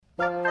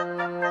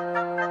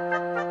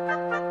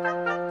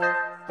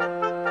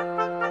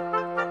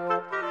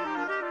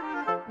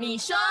你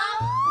说，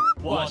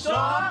我说，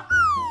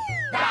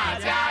大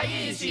家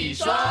一起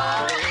说。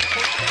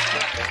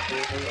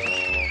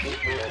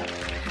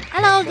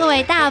Hello， 各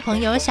位大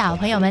朋友、小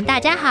朋友们，大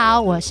家好，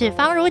我是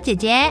芳如姐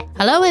姐。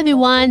Hello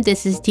everyone,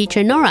 this is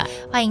Teacher Nora.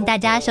 欢迎大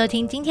家收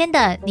听今天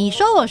的你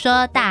说我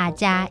说大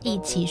家一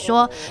起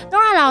说。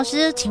Nora 老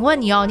师，请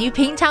问你你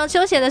平常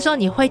休闲的时候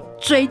你会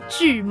追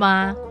剧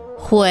吗？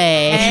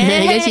会，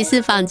尤其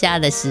是放假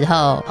的时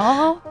候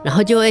然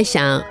后就会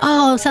想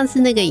上次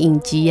那个影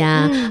集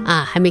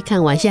还没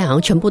看完，现在好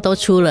像全部都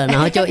出了，然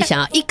后就想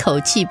要一口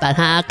气把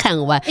它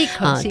看完一口气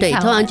看完对，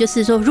通常就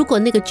是说如果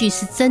那个剧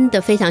是真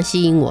的非常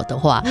吸引我的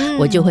话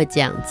我就会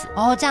这样子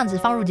这样子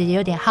芳如姐姐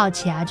有点好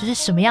奇就是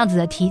什么样子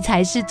的题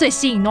材是最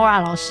吸引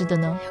Nora 老师的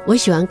呢？我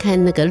喜欢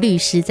看那个律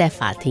师在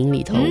法庭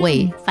里头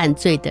为犯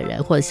罪的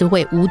人或者是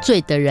为无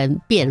罪的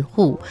人辩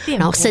护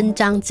然后伸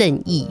张正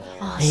义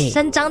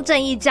伸张正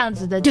义这样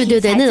子的题材，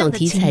对，那种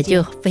题材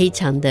就非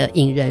常的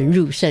引人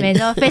入胜，没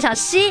错，非常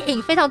吸引，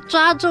非常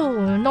抓住我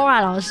们 Nora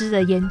老师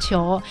的眼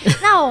球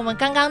那我们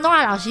刚刚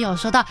Nora 老师有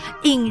说到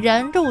引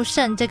人入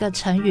胜这个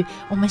成语，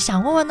我们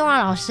想问问 Nora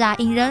老师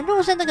引人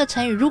入胜这个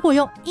成语如果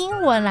用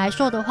英文来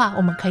说的话，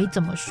我们可以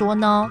怎么说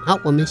呢？好，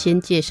我们先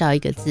介绍一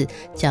个字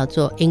叫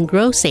做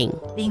engrossing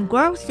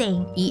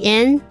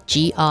E-N-G-R-O-S-S-I-N-G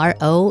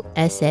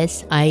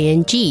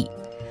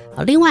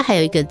好，另外还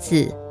有一个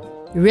字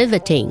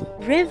Riveting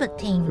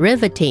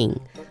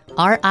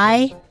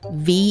R-I-V-E-T-I-N-G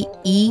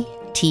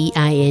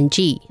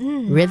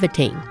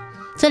Riveting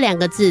这两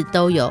个字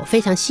都有非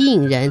常吸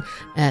引人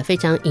非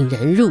常引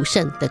人入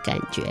胜的感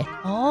觉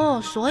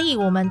所以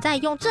我们在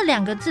用这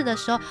两个字的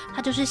时候，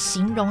它就是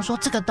形容说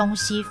这个东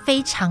西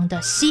非常的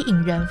吸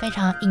引人，非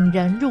常引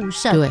人入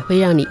胜，对，会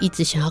让你一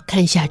直想要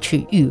看下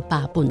去，欲罢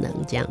不能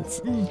这样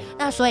子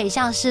那所以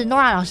像是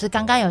Nora 老师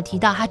刚刚有提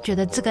到，他觉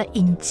得这个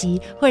影集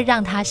会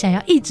让他想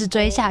要一直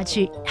追下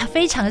去，他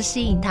非常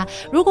吸引他。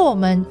如果我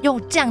们用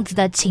这样子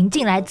的情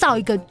境来造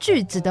一个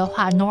句子的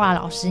话， Nora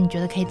老师你觉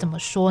得可以怎么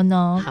说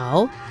呢？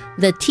好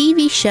，The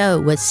TV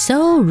show was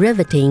so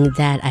riveting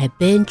that I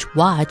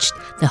binge-watched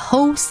the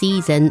whole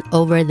season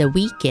over the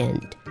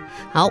weekend.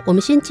 好，我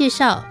们先介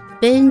绍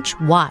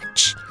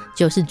binge-watch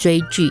就是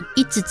追剧，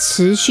一直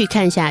持续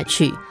看下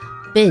去。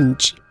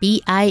binge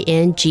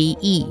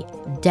B-I-N-G-E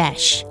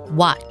dash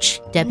watch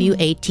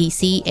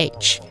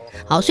W-A-T-C-H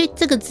好，所以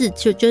这个字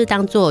就是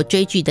当做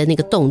追剧的那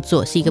个动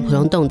作，是一个普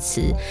通动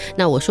词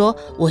那我说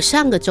我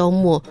上个周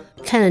末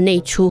看了那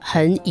出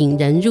很引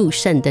人入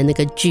胜的那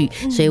个剧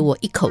所以我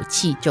一口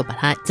气就把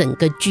它整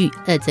个剧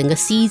整个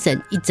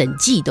season 一整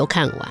季都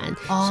看完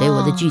所以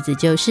我的句子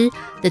就是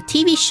The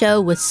TV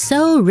show was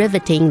so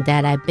riveting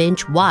that I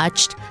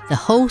binge-watched the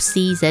whole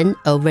season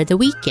over the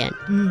weekend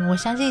我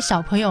相信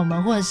小朋友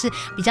们或者是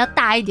比较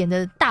大一点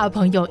的大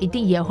朋友一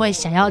定也会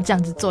想要这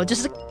样子做，就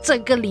是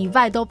整个礼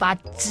拜都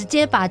直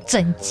接把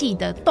整季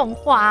的动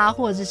画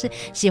或者是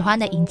喜欢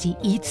的影集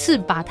一次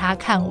把它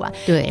看完。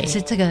对，可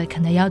是这个可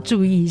能要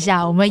注意一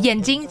下，我们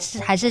眼睛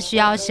还是需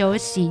要休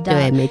息的。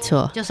对，没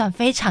错，就算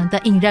非常的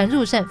引人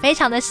入胜，非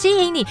常的吸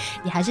引你，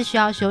你还是需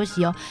要休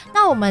息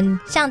那我们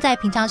像在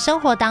平常生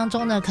活当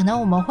中呢，可能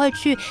我们会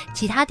去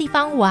其他地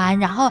方玩，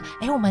然后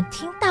我们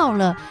听到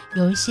了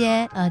有一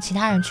些其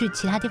他人去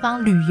其他地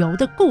方旅游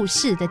的故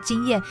事的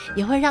经验，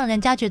也会让人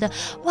家觉得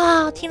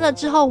哇，听了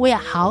之后我也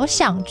好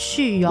想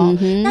去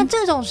那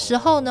这种时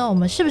候呢，我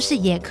们是不是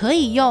也可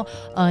以用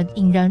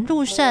引人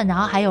入胜，然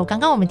后还有刚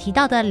刚我们提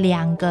到的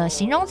两个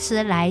形容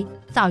词来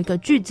造一个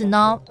句子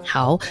呢？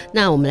好，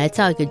那我们来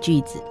造一个句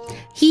子。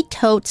He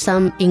told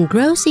some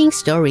engrossing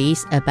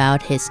stories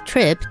about his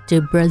trip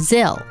to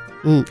Brazil.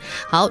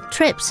 好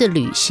 ，trip 是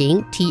旅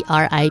行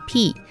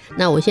T-R-I-P。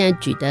那我现在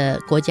举的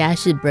国家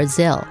是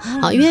Brazil。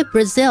好，因为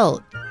Brazil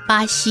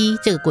巴西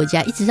这个国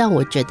家一直让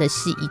我觉得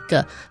是一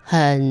个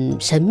很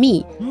神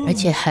秘，而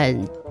且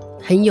很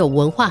有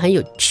文化很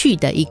有趣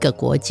的一个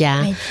国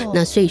家。没错，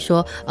那所以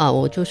说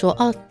我就说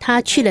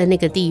他去了那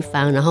个地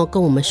方，然后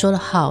跟我们说了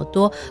好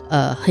多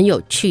很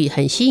有趣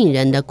很吸引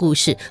人的故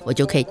事，我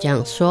就可以这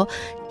样说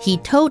He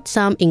told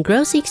some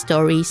engrossing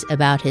stories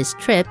about his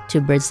trip to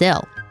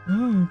Brazil.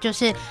 就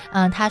是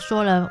他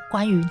说了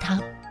关于他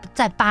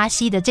在巴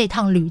西的这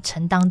趟旅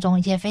程当中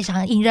一些非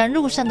常引人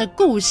入胜的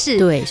故事。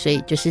对，所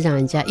以就是让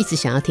人家一直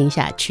想要听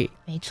下去。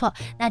没错，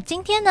那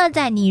今天呢，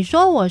在你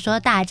说我说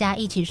大家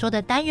一起说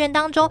的单元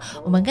当中，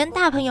我们跟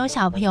大朋友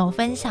小朋友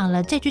分享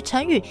了这句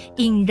成语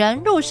引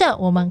人入胜，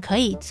我们可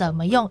以怎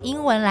么用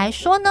英文来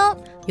说呢？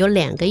有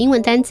两个英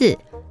文单字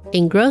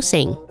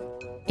engrossing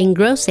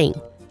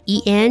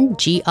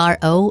E-N-G-R-O-S-S-I-N-G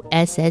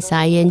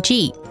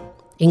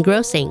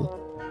engrossing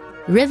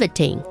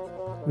riveting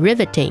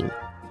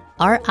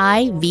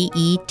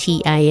R-I-V-E-T-I-N-G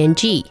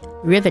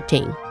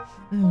riveting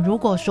如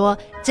果说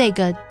这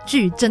个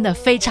剧真的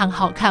非常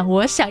好看，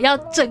我想要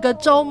整个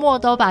周末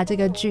都把这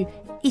个剧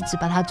一直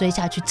把它追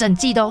下去，整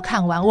季都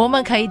看完，我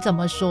们可以怎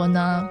么说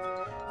呢？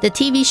 The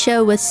TV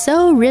show was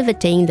so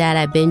riveting that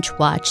I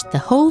binge-watched the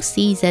whole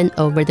season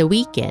over the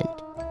weekend.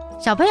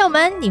 小朋友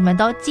们，你们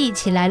都记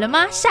起来了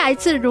吗？下一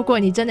次如果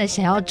你真的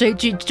想要追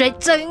剧追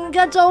整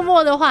个周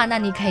末的话，那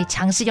你可以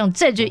尝试用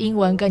这句英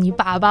文跟你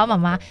爸爸妈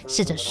妈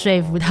试着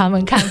说服他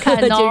们看看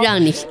哦。就让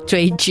你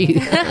追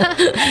剧。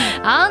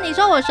好，你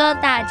说我说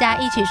大家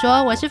一起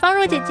说，我是芳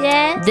如姐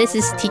姐， This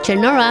is Teacher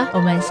Nora， 我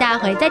们下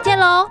回再见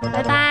喽，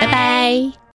拜拜，拜拜。